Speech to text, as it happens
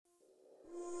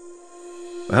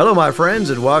Hello, my friends,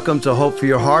 and welcome to Hope for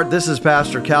Your Heart. This is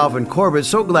Pastor Calvin Corbett.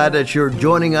 So glad that you're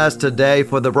joining us today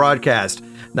for the broadcast.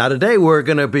 Now, today we're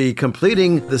going to be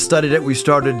completing the study that we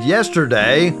started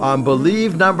yesterday on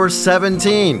Believe number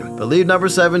 17. Believe number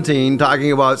 17,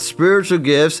 talking about spiritual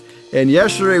gifts. And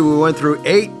yesterday we went through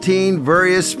 18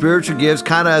 various spiritual gifts,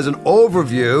 kind of as an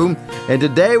overview. And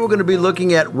today we're going to be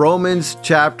looking at Romans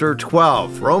chapter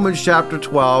 12. Romans chapter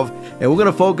 12. And we're going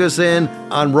to focus in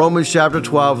on Romans chapter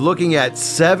 12, looking at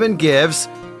 7 gifts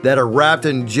that are wrapped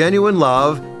in genuine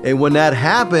love. And when that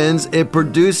happens, it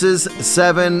produces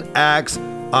 7 acts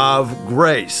of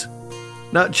grace.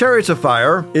 Now, Chariots of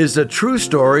Fire is the true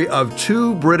story of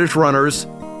 2 British runners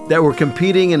that were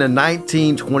competing in the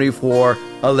 1924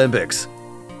 Olympics.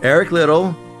 Eric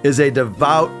Liddell is a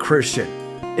devout Christian.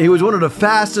 He was one of the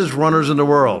fastest runners in the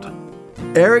world.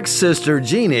 Eric's sister,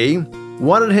 Jeannie,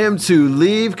 wanted him to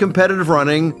leave competitive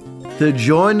running to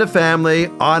join the family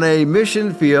on a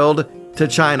mission field to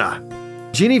China.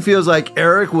 Jeannie feels like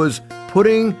Eric was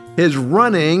putting his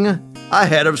running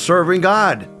ahead of serving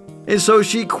God, and so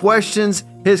she questions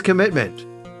his commitment.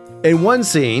 In one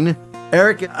scene,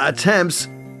 Eric attempts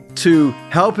to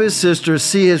help his sister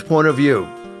see his point of view.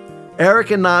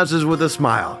 Eric announces with a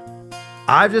smile,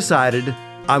 "I've decided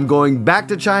I'm going back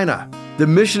to China. The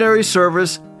missionary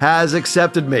service has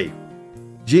accepted me."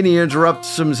 Jeannie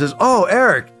interrupts him and says, "Oh,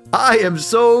 Eric, I am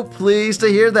so pleased to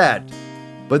hear that."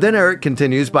 But then Eric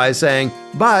continues by saying,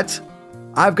 "But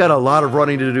I've got a lot of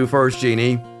running to do first,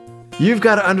 Jeannie. You've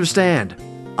got to understand,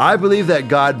 I believe that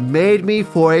God made me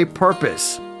for a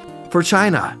purpose, for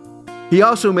China. He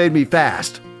also made me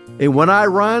fast. And when I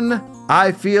run,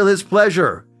 I feel His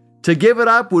pleasure. To give it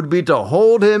up would be to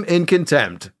hold Him in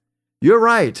contempt. You're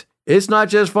right. It's not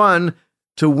just fun.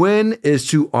 To win is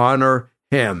to honor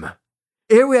Him."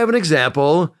 Here we have an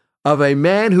example of a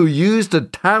man who used the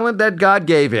talent that God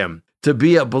gave him to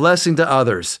be a blessing to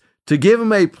others, to give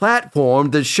him a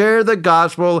platform to share the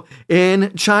gospel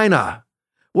in China.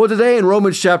 Well, today in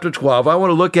Romans chapter 12, I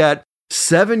want to look at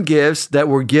 7 gifts that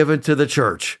were given to the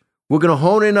church. We're going to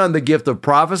hone in on the gift of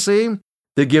prophecy,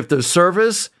 the gift of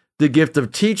service, the gift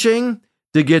of teaching,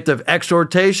 the gift of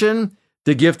exhortation,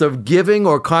 the gift of giving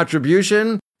or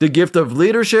contribution, the gift of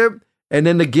leadership, and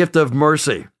then the gift of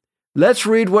mercy. Let's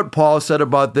read what Paul said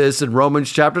about this in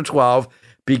Romans chapter 12,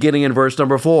 beginning in verse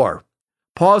number 4.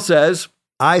 Paul says,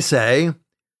 "I say,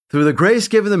 through the grace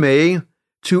given to me,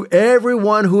 to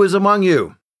everyone who is among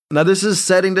you." Now, this is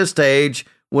setting the stage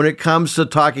when it comes to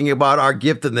talking about our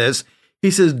giftedness.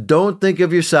 He says, don't think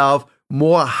of yourself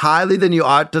more highly than you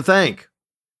ought to think,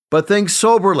 but think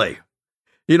soberly.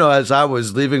 You know, as I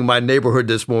was leaving my neighborhood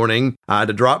this morning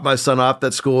to drop my son off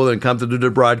at school and come to do the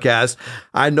broadcast,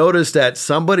 I noticed that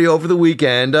somebody over the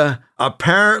weekend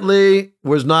apparently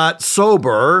was not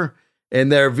sober, and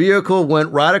their vehicle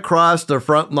went right across the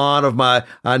front lawn of my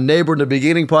neighbor in the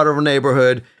beginning part of our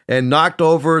neighborhood and knocked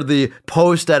over the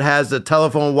post that has the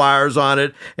telephone wires on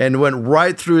it and went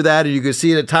right through that. And you could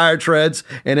see the tire treads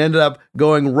and ended up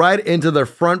going right into the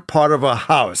front part of a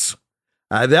house.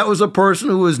 That was a person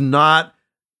who was not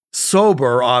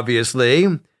sober,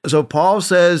 obviously. So Paul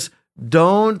says,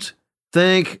 don't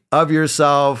think of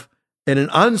yourself in an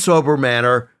unsober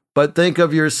manner, but think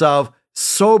of yourself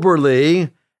soberly,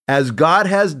 as God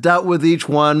has dealt with each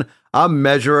one a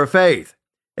measure of faith.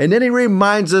 And then he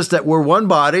reminds us that we're one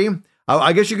body,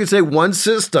 I guess you could say one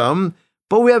system,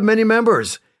 but we have many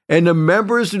members, and the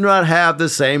members do not have the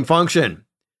same function.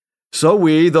 So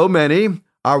we, though many,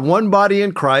 are one body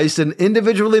in Christ and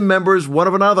individually members one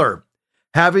of another,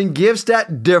 having gifts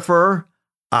that differ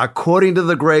according to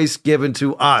the grace given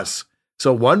to us.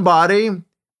 So one body,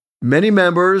 many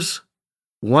members,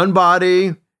 one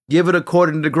body, given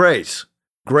according to grace.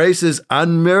 Grace is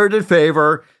unmerited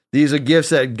favor. These are gifts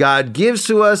that God gives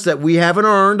to us that we haven't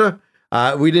earned.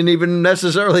 We didn't even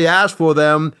necessarily ask for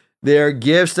them. They're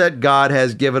gifts that God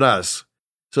has given us.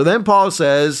 So then Paul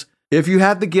says, if you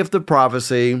have the gift of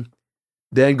prophecy,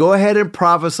 then go ahead and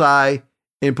prophesy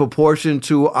in proportion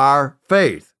to our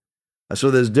faith.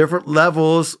 So there's different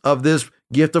levels of this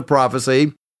gift of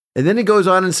prophecy. And then he goes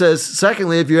on and says,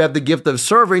 secondly, if you have the gift of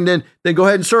serving, then go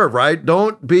ahead and serve, right?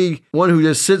 Don't be one who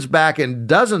just sits back and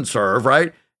doesn't serve,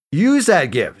 right? Use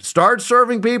that gift. Start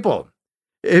serving people.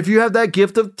 If you have that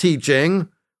gift of teaching,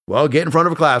 well, get in front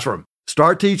of a classroom.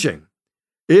 Start teaching.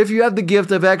 If you have the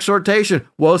gift of exhortation,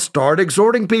 well, start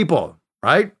exhorting people,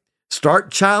 right?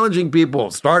 Start challenging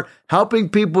people. Start helping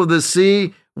people to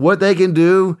see what they can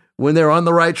do when they're on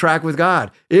the right track with God.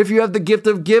 If you have the gift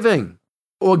of giving,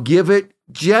 or give it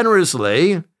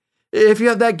generously. If you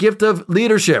have that gift of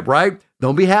leadership, right?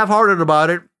 Don't be half-hearted about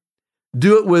it.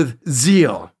 Do it with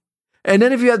zeal. And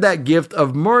then if you have that gift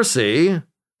of mercy,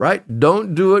 right?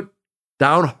 Don't do it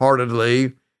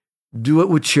downheartedly. Do it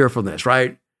with cheerfulness,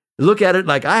 right? Look at it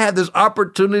like I have this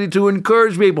opportunity to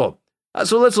encourage people.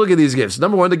 So let's look at these gifts.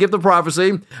 Number one, the gift of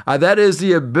prophecy. That is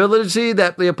the ability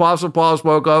that the Apostle Paul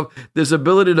spoke of, this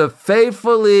ability to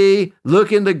faithfully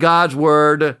look into God's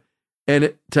word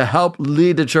and to help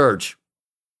lead the church.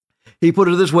 He put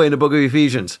it this way in the book of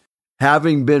Ephesians: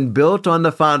 having been built on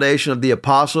the foundation of the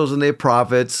apostles and the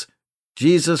prophets,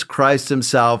 Jesus Christ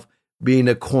himself being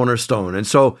a cornerstone. And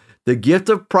so the gift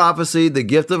of prophecy, the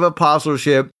gift of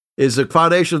apostleship is the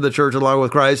foundation of the church along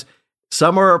with Christ.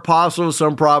 Some are apostles,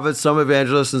 some prophets, some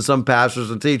evangelists, and some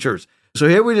pastors and teachers. So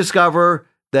here we discover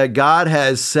that God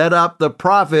has set up the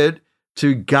prophet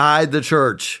to guide the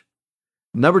church.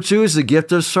 Number two is the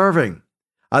gift of serving.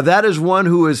 That is one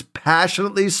who is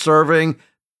passionately serving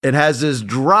and has this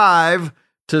drive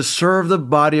to serve the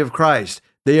body of Christ.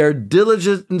 They are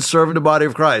diligent in serving the body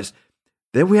of Christ.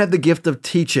 Then we have the gift of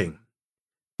teaching.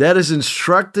 That is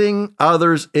instructing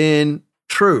others in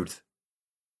truth.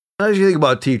 As you think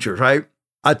about teachers, right?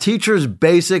 A teacher's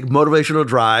basic motivational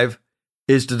drive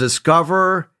is to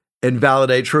discover and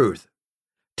validate truth.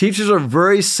 Teachers are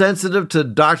very sensitive to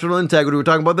doctrinal integrity. We're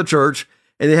talking about the church,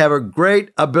 and they have a great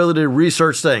ability to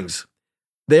research things.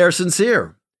 They are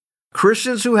sincere.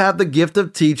 Christians who have the gift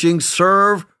of teaching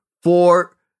serve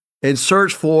for and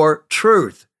search for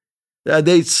truth.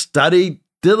 They study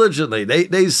diligently.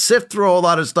 They sift through a whole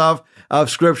lot of stuff of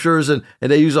scriptures, and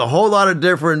they use a whole lot of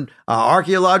different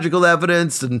archaeological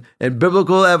evidence and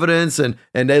biblical evidence, and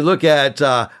they look at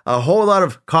a whole lot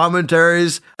of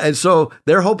commentaries. And so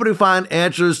they're hoping to find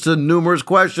answers to numerous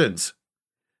questions.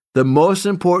 The most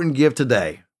important gift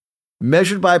today,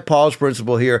 measured by Paul's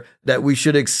principle here, that we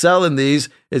should excel in these,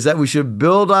 is that we should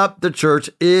build up the church,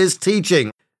 is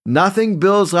teaching. Nothing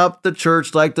builds up the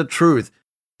church like the truth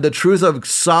of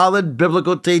solid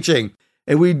biblical teaching.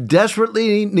 And we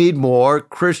desperately need more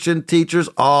Christian teachers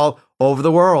all over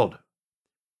the world.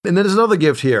 And then there's another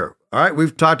gift here. All right,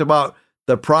 we've talked about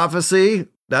the prophecy.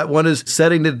 That one is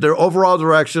setting the overall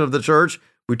direction of the church.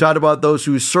 We talked about those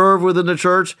who serve within the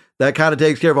church. That kind of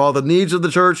takes care of all the needs of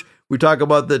the church. We talk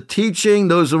about the teaching.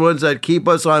 Those are the ones that keep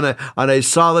us on a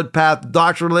solid path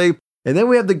doctrinally. And then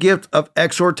we have the gift of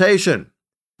exhortation.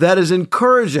 That is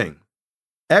encouraging.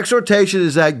 Exhortation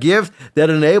is that gift that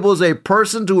enables a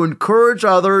person to encourage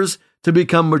others to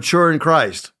become mature in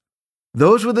Christ.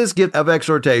 Those with this gift of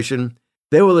exhortation,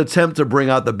 they will attempt to bring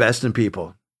out the best in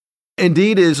people.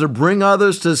 Indeed, it is to bring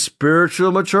others to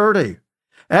spiritual maturity.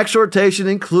 Exhortation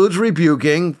includes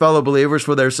rebuking fellow believers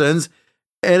for their sins,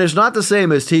 and it's not the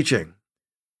same as teaching.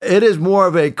 It is more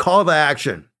of a call to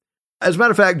action. As a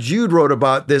matter of fact, Jude wrote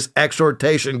about this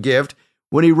exhortation gift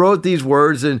when he wrote these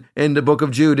words in the book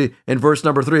of Jude, in verse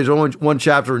number 3, there's only one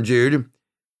chapter in Jude.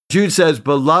 Jude says,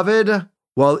 "Beloved,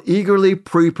 while eagerly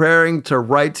preparing to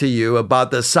write to you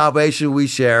about the salvation we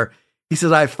share," he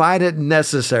says, "I find it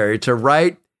necessary to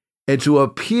write and to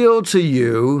appeal to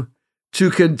you to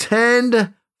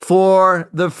contend for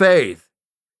the faith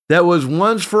that was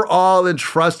once for all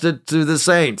entrusted to the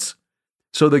saints."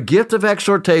 So the gift of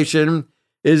exhortation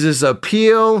is this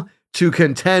appeal to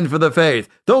contend for the faith.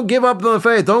 Don't give up on the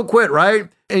faith. Don't quit, right?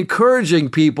 Encouraging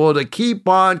people to keep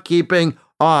on keeping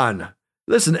on.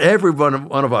 Listen, every one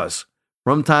of us,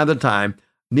 from time to time,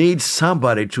 needs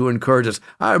somebody to encourage us.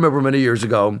 I remember many years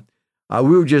ago,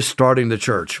 we were just starting the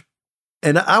church,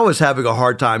 and I was having a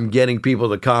hard time getting people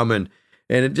to come, and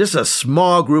just a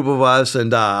small group of us,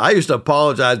 and I used to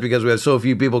apologize because we had so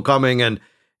few people coming,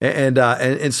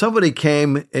 and somebody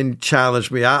came and challenged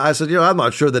me. I said, I'm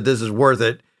not sure that this is worth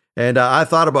it. And I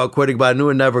thought about quitting, but I knew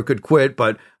I never could quit,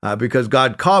 but because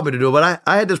God called me to do it. But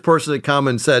I had this person that come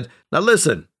and said, now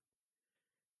listen,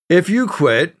 if you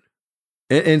quit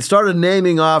and started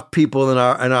naming off people in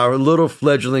our little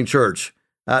fledgling church,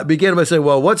 began by saying,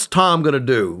 well, what's Tom going to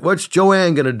do? What's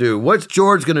Joanne going to do? What's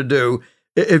George going to do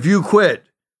if you quit?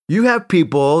 You have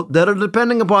people that are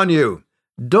depending upon you.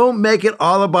 Don't make it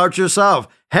all about yourself.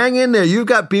 Hang in there. You've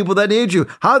got people that need you.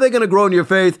 How are they going to grow in your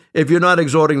faith if you're not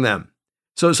exhorting them?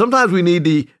 So sometimes we need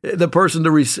the person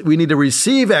we need to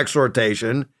receive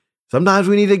exhortation. Sometimes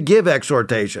we need to give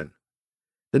exhortation.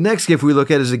 The next gift we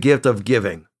look at is the gift of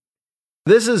giving.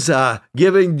 This is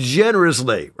giving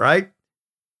generously, right?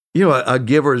 A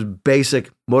giver's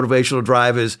basic motivational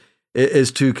drive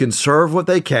is to conserve what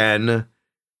they can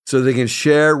so they can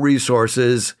share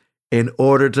resources in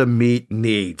order to meet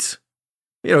needs.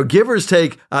 Givers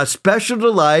take a special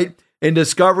delight in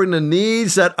discovering the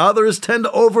needs that others tend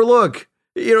to overlook.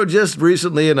 Just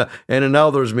recently in an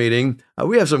elders meeting,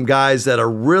 we have some guys that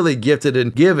are really gifted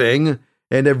in giving,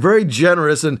 and they're very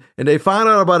generous, and they found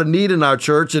out about a need in our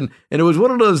church, and it was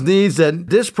one of those needs that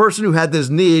this person who had this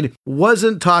need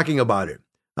wasn't talking about it,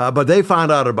 but they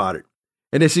found out about it.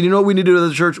 And they said, you know what we need to do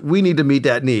as a church? We need to meet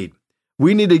that need.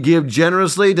 We need to give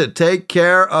generously to take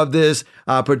care of this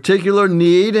particular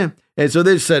need. And so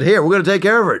they said, here, we're going to take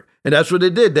care of it. And that's what they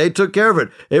did. They took care of it.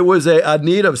 It was a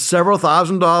need of several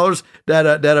 $1,000s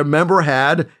that a member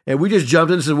had, and we just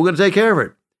jumped in and said, we're going to take care of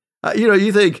it.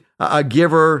 You think a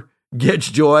giver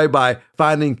gets joy by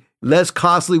finding less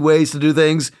costly ways to do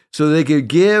things so they could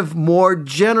give more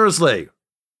generously.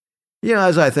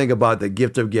 As I think about the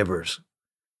gift of givers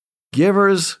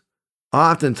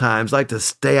oftentimes like to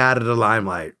stay out of the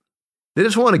limelight. They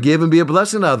just want to give and be a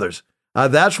blessing to others.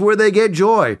 That's where they get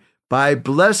joy, by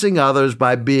blessing others,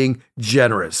 by being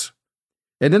generous.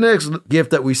 And the next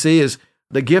gift that we see is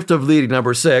the gift of leading,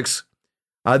 number 6.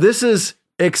 This is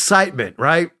excitement,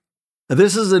 right?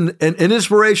 This is an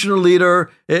inspirational leader,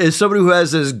 is somebody who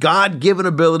has this God-given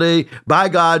ability by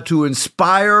God to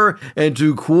inspire and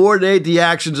to coordinate the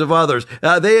actions of others.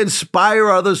 They inspire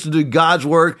others to do God's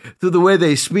work through the way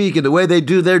they speak and the way they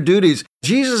do their duties.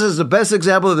 Jesus is the best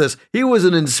example of this. He was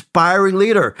an inspiring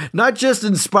leader, not just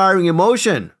inspiring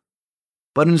emotion,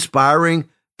 but inspiring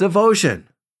devotion.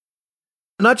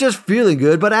 Not just feeling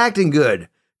good, but acting good.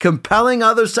 Compelling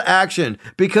others to action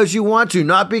because you want to,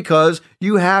 not because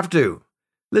you have to.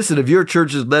 Listen, if your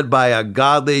church is led by a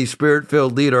godly,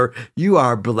 spirit-filled leader, you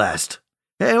are blessed.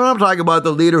 And when I'm talking about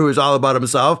the leader who is all about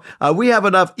himself, we have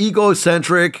enough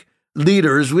egocentric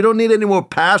leaders. We don't need any more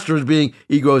pastors being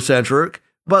egocentric,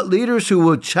 but leaders who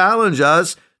will challenge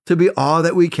us to be all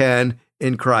that we can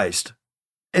in Christ.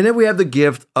 And then we have the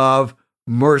gift of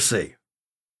mercy.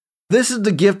 This is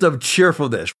the gift of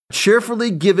cheerfulness,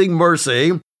 cheerfully giving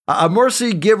mercy. A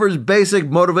mercy giver's basic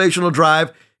motivational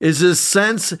drive is this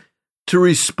sense to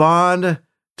respond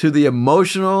to the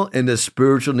emotional and the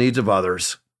spiritual needs of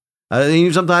others,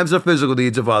 and sometimes the physical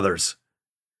needs of others.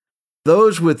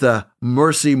 Those with the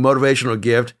mercy motivational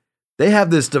gift, they have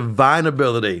this divine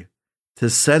ability to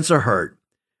sense a hurt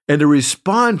and to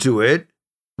respond to it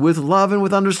with love and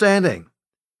with understanding.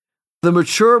 The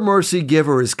mature mercy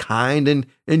giver is kind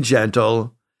and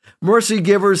gentle. Mercy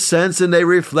givers sense and they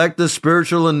reflect the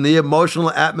spiritual and the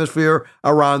emotional atmosphere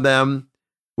around them.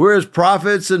 Whereas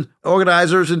prophets and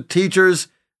organizers and teachers,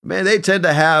 they tend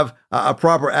to have a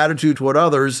proper attitude toward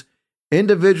others.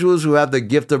 Individuals who have the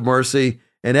gift of mercy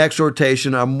and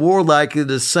exhortation are more likely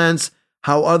to sense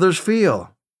how others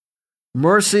feel.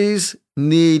 Mercies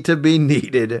need to be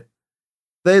needed.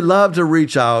 They love to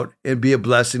reach out and be a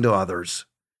blessing to others.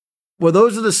 Well,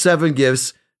 those are the 7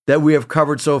 gifts that we have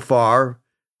covered so far.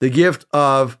 The gift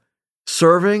of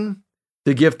serving,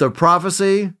 the gift of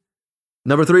prophecy,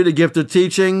 number 3, the gift of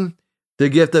teaching, the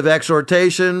gift of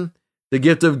exhortation, the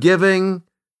gift of giving,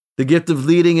 the gift of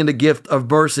leading, and the gift of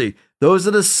mercy. Those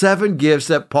are the 7 gifts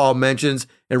that Paul mentions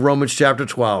in Romans chapter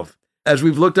 12. As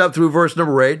we've looked up through verse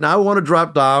number 8, now I want to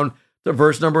drop down to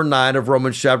verse number 9 of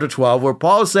Romans chapter 12, where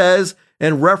Paul says,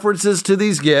 in references to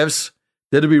these gifts,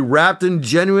 that to be wrapped in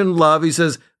genuine love, he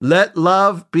says, let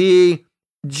love be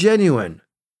genuine.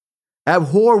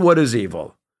 Abhor what is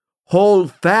evil.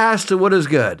 Hold fast to what is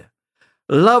good.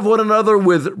 Love one another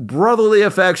with brotherly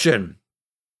affection.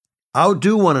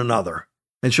 Outdo one another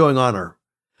in showing honor.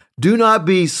 Do not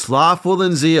be slothful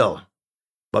in zeal,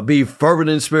 but be fervent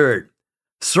in spirit.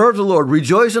 Serve the Lord.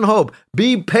 Rejoice in hope.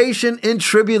 Be patient in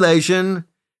tribulation.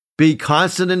 Be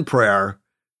constant in prayer.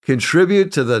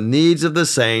 Contribute to the needs of the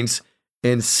saints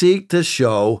and seek to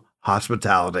show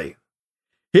hospitality.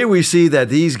 Here we see that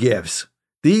these gifts,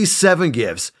 these 7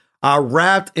 gifts, are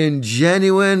wrapped in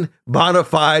genuine, bona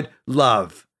fide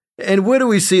love. And where do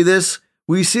we see this?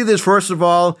 We see this, first of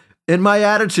all, in my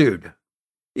attitude.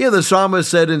 The psalmist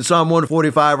said in Psalm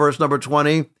 145, verse number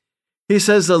 20, he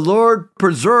says, the Lord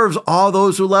preserves all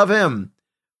those who love him,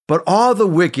 but all the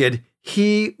wicked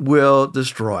he will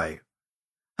destroy.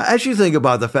 As you think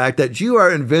about the fact that you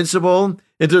are invincible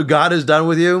until God is done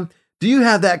with you, do you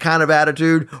have that kind of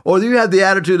attitude? Or do you have the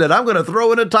attitude that I'm going to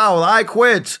throw in a towel, I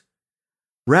quit?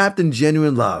 Wrapped in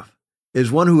genuine love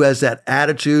is one who has that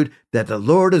attitude that the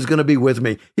Lord is going to be with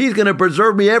me. He's going to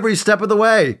preserve me every step of the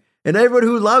way. And everyone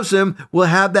who loves him will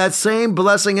have that same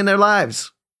blessing in their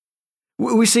lives.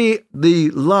 We see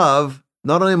the love,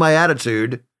 not only in my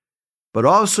attitude, but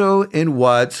also in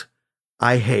what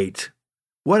I hate,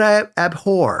 what I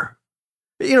abhor.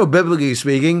 Biblically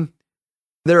speaking,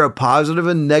 there are positive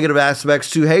and negative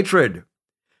aspects to hatred.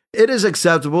 It is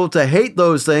acceptable to hate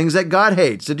those things that God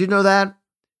hates. Did you know that?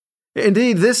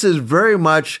 Indeed, this is very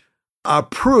much a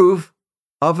proof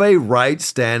of a right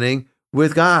standing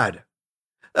with God.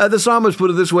 The psalmist put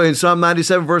it this way in Psalm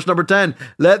 97, verse number 10,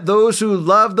 let those who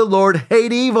love the Lord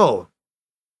hate evil.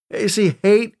 You see,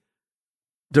 hate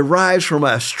derives from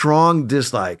a strong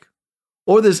dislike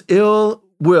or this ill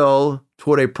will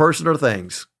toward a person or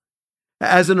things.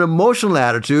 As an emotional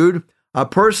attitude, a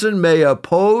person may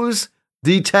oppose,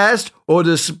 detest, or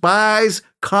despise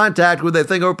contact with a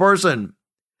thing or person.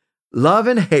 Love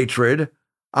and hatred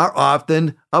are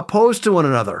often opposed to one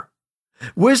another.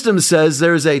 Wisdom says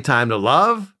there's a time to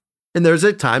love and there's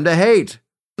a time to hate.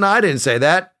 No, I didn't say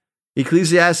that.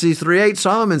 Ecclesiastes 3:8,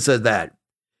 Solomon said that.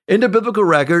 In the biblical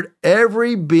record,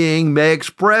 every being may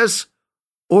express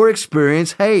or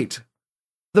experience hate.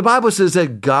 The Bible says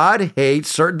that God hates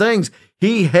certain things.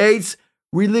 He hates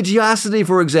religiosity,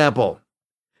 for example.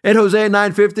 In Hosea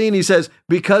 9:15, he says,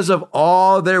 because of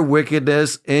all their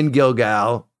wickedness in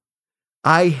Gilgal,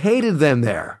 I hated them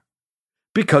there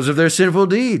because of their sinful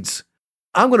deeds.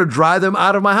 I'm going to drive them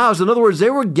out of my house. In other words, they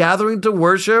were gathering to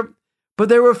worship, but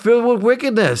they were filled with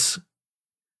wickedness.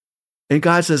 And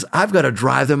God says, I've got to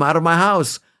drive them out of my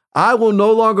house. I will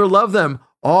no longer love them.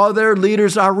 All their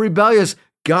leaders are rebellious.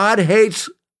 God hates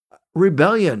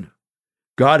rebellion.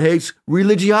 God hates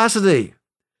religiosity.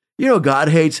 You know, God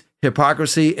hates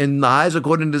hypocrisy and lies,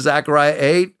 according to Zechariah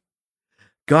 8.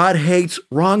 God hates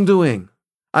wrongdoing.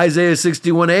 Isaiah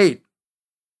 61:8.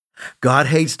 God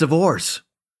hates divorce.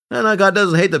 And God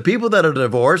doesn't hate the people that are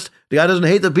divorced. God doesn't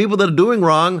hate the people that are doing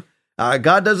wrong.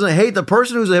 God doesn't hate the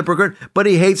person who's a hypocrite, but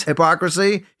he hates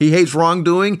hypocrisy. He hates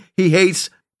wrongdoing. He hates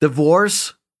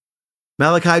divorce.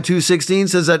 Malachi 2:16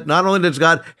 says that not only does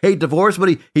God hate divorce,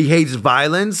 but he hates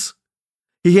violence.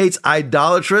 He hates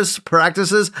idolatrous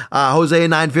practices, Hosea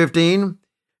 9:15.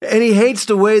 And he hates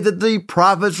the way that the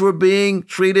prophets were being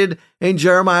treated in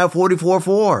Jeremiah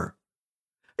 44:4.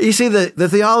 You see, the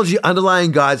theology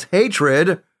underlying God's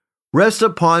hatred rests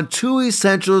upon two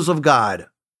essentials of God: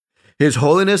 His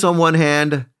holiness on one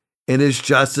hand and His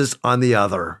justice on the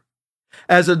other.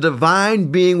 As a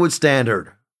divine being with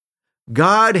standard,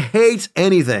 God hates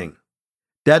anything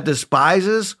that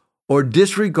despises or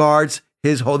disregards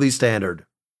His holy standard.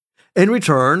 In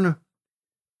return,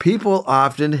 people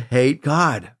often hate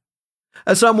God.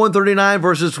 Psalm 139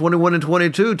 verses 21 and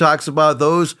 22 talks about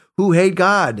those who hate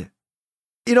God.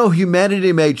 You know,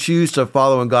 humanity may choose to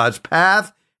follow in God's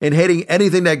path in hating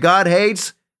anything that God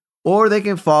hates, or they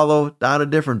can follow down a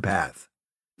different path.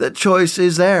 The choice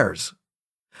is theirs.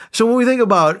 So when we think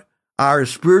about our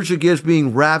spiritual gifts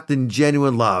being wrapped in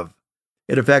genuine love,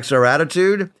 it affects our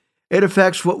attitude, it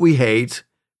affects what we hate,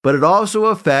 but it also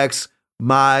affects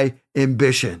my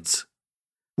ambitions.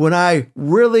 When I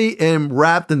really am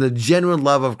wrapped in the genuine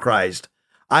love of Christ,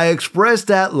 I express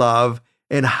that love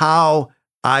in how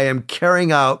I am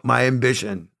carrying out my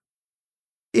ambition.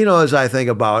 You know, as I think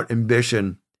about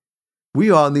ambition,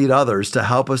 we all need others to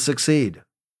help us succeed.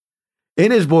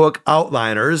 In his book,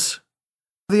 Outliners,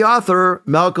 the author,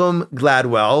 Malcolm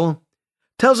Gladwell,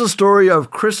 tells a story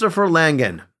of Christopher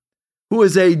Langan, who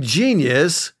is a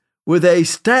genius with a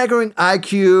staggering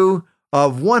IQ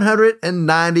of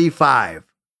 195.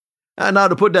 And now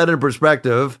to put that in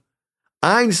perspective,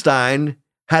 Einstein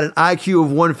had an IQ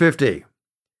of 150.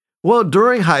 Well,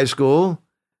 during high school,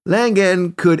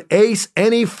 Langan could ace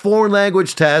any foreign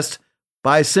language test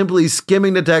by simply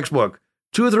skimming the textbook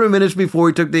 2 or 3 minutes before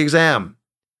he took the exam.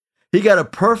 He got a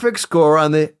perfect score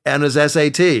on his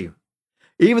SAT,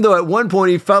 even though at one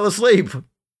point he fell asleep.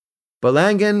 But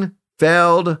Langan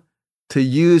failed to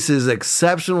use his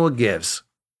exceptional gifts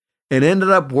and ended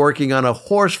up working on a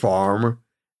horse farm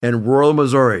in rural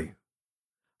Missouri.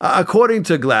 According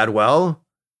to Gladwell,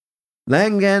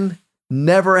 Langan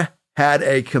never had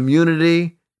a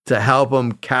community to help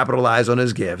him capitalize on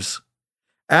his gifts.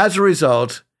 As a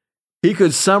result, he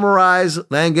could summarize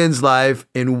Langan's life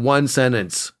in one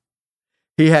sentence.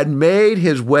 He had made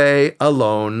his way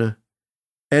alone,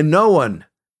 and no one,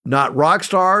 not rock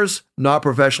stars, not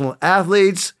professional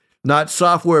athletes, not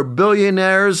software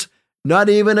billionaires, not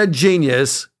even a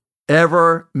genius,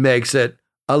 ever makes it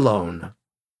alone.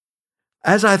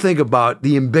 As I think about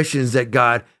the ambitions that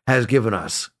God has given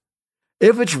us,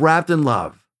 if it's wrapped in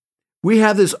love, we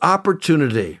have this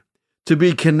opportunity to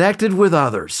be connected with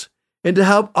others and to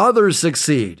help others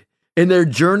succeed in their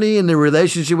journey in their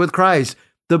relationship with Christ.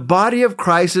 The body of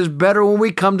Christ is better when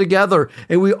we come together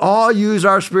and we all use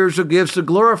our spiritual gifts to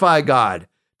glorify God,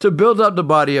 to build up the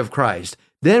body of Christ.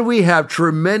 Then we have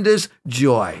tremendous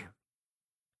joy.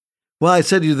 Well, I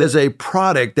said to you, there's a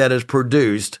product that is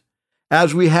produced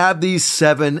as we have these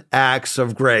 7 acts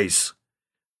of grace.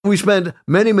 We spent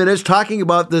many minutes talking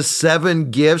about the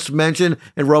 7 gifts mentioned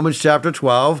in Romans chapter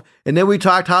 12, and then we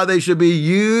talked how they should be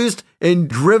used and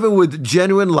driven with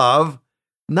genuine love.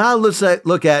 Now let's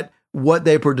look at what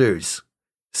they produce.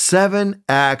 7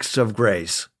 acts of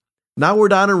grace. Now we're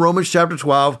down in Romans chapter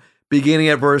 12, beginning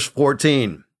at verse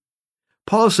 14.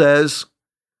 Paul says,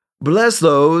 "Bless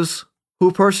those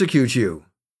who persecute you.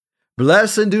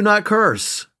 Bless and do not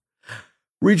curse.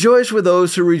 Rejoice with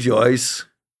those who rejoice.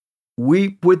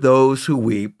 Weep with those who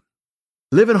weep.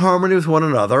 Live in harmony with one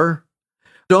another.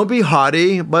 Don't be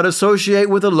haughty, but associate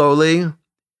with the lowly.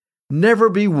 Never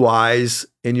be wise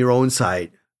in your own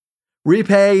sight.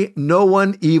 Repay no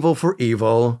one evil for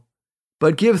evil,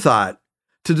 but give thought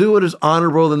to do what is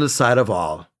honorable in the sight of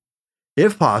all.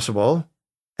 If possible,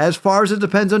 as far as it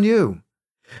depends on you,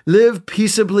 live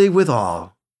peaceably with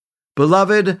all.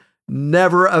 Beloved,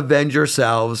 never avenge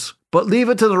yourselves, but leave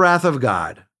it to the wrath of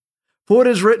God. For it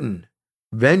is written,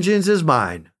 'Vengeance is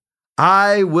mine.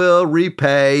 I will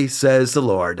repay, says the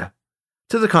Lord.'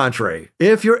 To the contrary,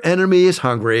 if your enemy is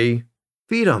hungry,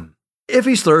 feed him. If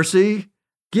he's thirsty,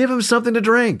 give him something to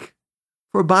drink.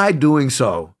 For by doing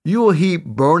so, you will heap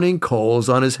burning coals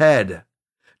on his head.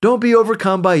 Don't be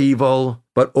overcome by evil,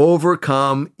 but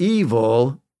overcome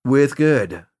evil with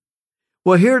good."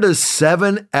 Well, here are the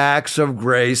 7 acts of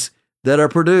grace that are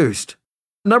produced.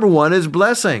 Number 1 is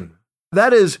blessing.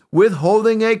 That is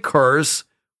withholding a curse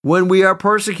when we are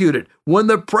persecuted. When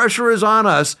the pressure is on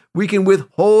us, we can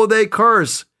withhold a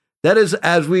curse. That is,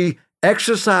 as we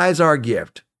exercise our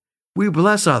gift, we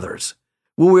bless others.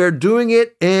 When we are doing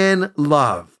it in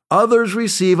love, others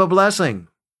receive a blessing.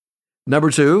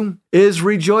 Number 2 is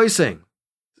rejoicing.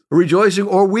 Rejoicing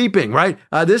or weeping, right?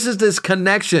 This is this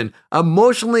connection,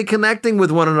 emotionally connecting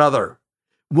with one another.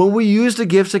 When we use the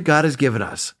gifts that God has given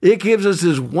us, it gives us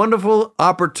this wonderful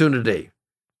opportunity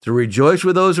to rejoice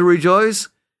with those who rejoice,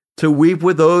 to weep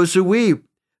with those who weep.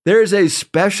 There is a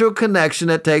special connection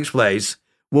that takes place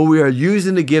when we are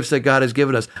using the gifts that God has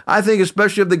given us. I think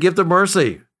especially of the gift of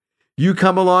mercy. You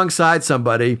come alongside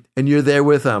somebody and you're there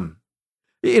with them.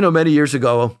 Many years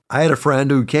ago, I had a friend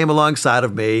who came alongside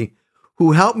of me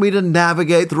who helped me to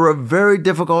navigate through a very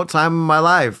difficult time in my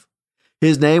life.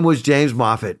 His name was James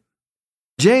Moffitt.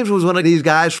 James was one of these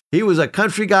guys. He was a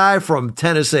country guy from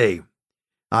Tennessee.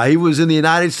 He was in the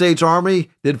United States Army,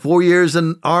 did 4 years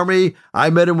in Army. I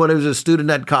met him when he was a student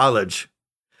at college.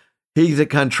 He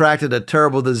contracted a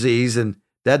terrible disease, and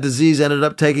that disease ended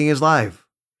up taking his life.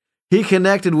 He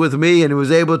connected with me and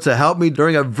was able to help me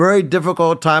during a very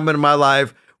difficult time in my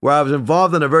life where I was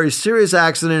involved in a very serious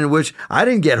accident in which I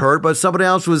didn't get hurt, but somebody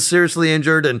else was seriously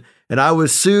injured, and I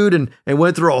was sued and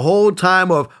went through a whole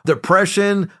time of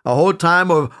depression, a whole time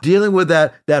of dealing with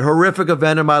that horrific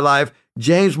event in my life.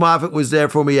 James Moffitt was there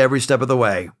for me every step of the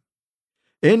way.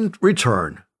 In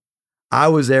return, I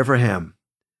was there for him.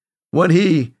 When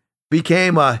he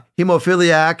became a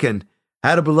hemophiliac and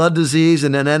had a blood disease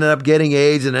and then ended up getting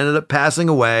AIDS and ended up passing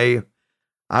away,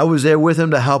 I was there with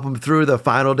him to help him through the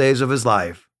final days of his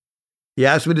life. He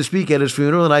asked me to speak at his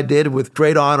funeral, and I did with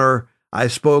great honor. I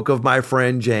spoke of my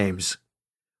friend James.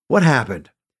 What happened?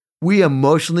 We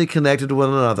emotionally connected to one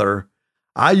another.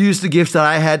 I used the gifts that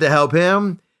I had to help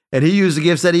him, and he used the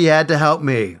gifts that he had to help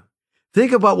me.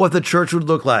 Think about what the church would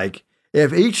look like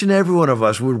if each and every one of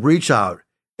us would reach out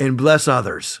and bless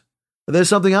others. There's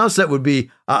something else that would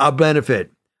be a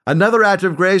benefit. Another act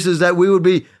of grace is that we would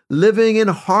be living in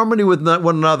harmony with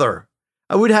one another.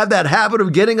 We'd have that habit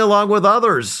of getting along with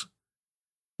others.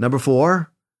 Number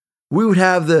 4, we would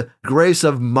have the grace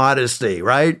of modesty,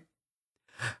 right?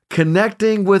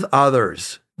 Connecting with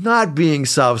others, not being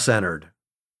self-centered.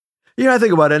 I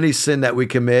think about any sin that we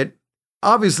commit,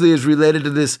 obviously is related to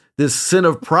this sin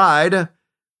of pride,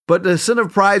 but the sin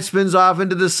of pride spins off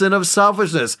into the sin of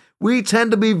selfishness. We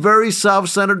tend to be very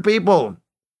self-centered people.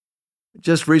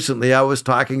 Just recently, I was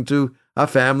talking to a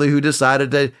family who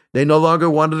decided that they no longer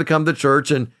wanted to come to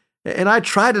church, and I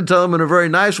tried to tell them in a very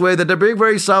nice way that they're being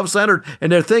very self-centered,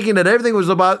 and they're thinking that everything was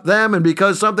about them, and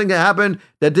because something happened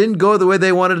that didn't go the way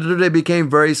they wanted to do, they became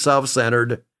very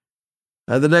self-centered.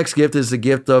 The next gift is the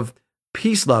gift of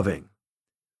peace-loving,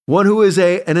 one who is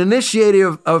an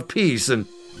initiator of peace, and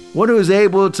one who is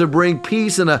able to bring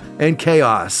peace and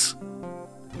chaos.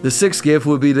 The 6th gift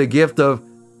would be the gift of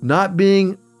not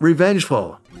being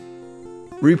revengeful,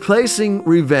 replacing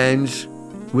revenge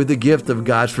with the gift of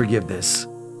God's forgiveness.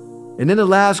 And then the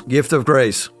last gift of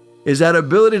grace is that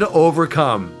ability to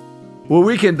overcome, where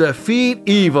we can defeat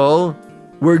evil,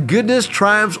 where goodness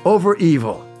triumphs over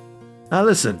evil. Now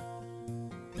listen,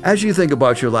 as you think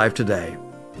about your life today,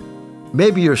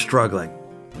 maybe you're struggling.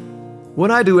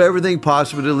 When I do everything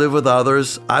possible to live with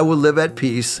others, I will live at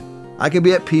peace. I can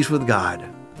be at peace with God.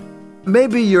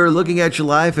 Maybe you're looking at your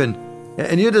life and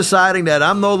you're deciding that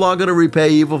I'm no longer going to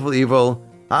repay evil for evil.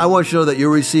 I want you to know that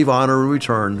you'll receive honor in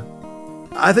return.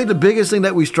 I think the biggest thing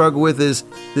that we struggle with is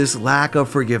this lack of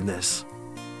forgiveness.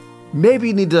 Maybe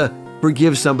you need to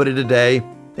forgive somebody today,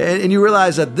 and you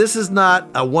realize that this is not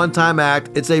a one-time act,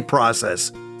 it's a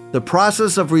process. The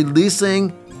process of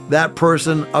releasing that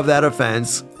person of that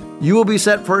offense. You will be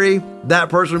set free, that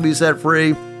person will be set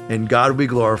free, and God will be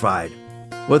glorified.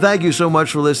 Well, thank you so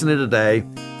much for listening today.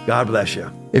 God bless you.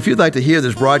 If you'd like to hear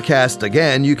this broadcast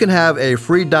again, you can have a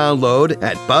free download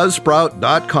at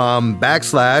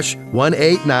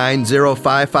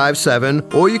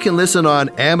buzzsprout.com/1890557, or you can listen on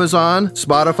Amazon,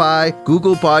 Spotify,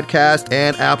 Google Podcast,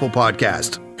 and Apple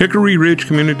Podcast. Hickory Ridge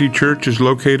Community Church is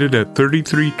located at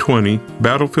 3320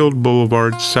 Battlefield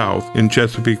Boulevard South in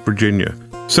Chesapeake, Virginia.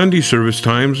 Sunday service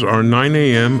times are 9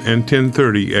 a.m. and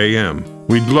 10:30 a.m.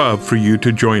 We'd love for you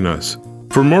to join us.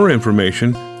 For more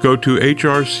information, go to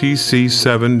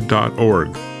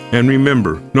hrcc7.org. And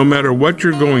remember, no matter what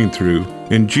you're going through,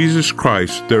 in Jesus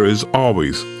Christ there is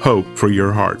always hope for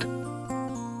your heart.